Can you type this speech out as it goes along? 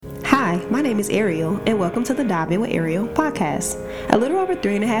Hi, my name is Ariel, and welcome to the Dive In with Ariel Podcast. A little over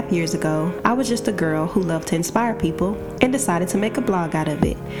 3.5 years ago, I was just a girl who loved to inspire people and decided to make a blog out of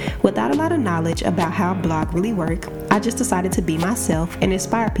it. Without a lot of knowledge about how a blog really worked, I just decided to be myself and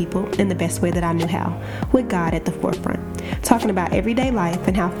inspire people in the best way that I knew how, with God at the forefront. Talking about everyday life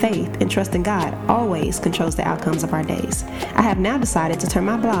and how faith and trust in God always controls the outcomes of our days. I have now decided to turn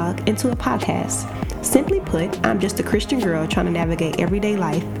my blog into a podcast. Simply put, I'm just a Christian girl trying to navigate everyday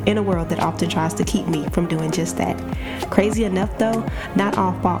life in a world that often tries to keep me from doing just that. Crazy enough though, not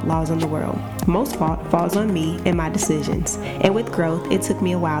all fault lies on the world. Most fault falls on me and my decisions. And with growth, it took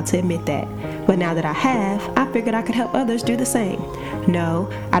me a while to admit that. But now that I have, I figured I could help others do the same. No,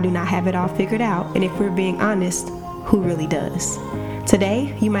 I do not have it all figured out, and if we're being honest, who really does?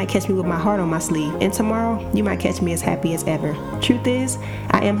 Today, you might catch me with my heart on my sleeve, and tomorrow, you might catch me as happy as ever. Truth is,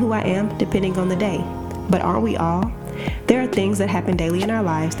 I am who I am depending on the day. But aren't we all? There are things that happen daily in our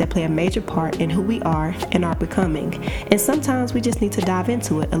lives that play a major part in who we are and are becoming. And sometimes we just need to dive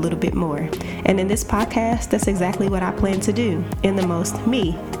into it a little bit more. And in this podcast, that's exactly what I plan to do in the most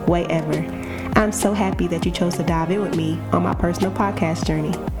me way ever. I'm so happy that you chose to dive in with me on my personal podcast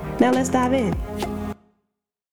journey. Now let's dive in.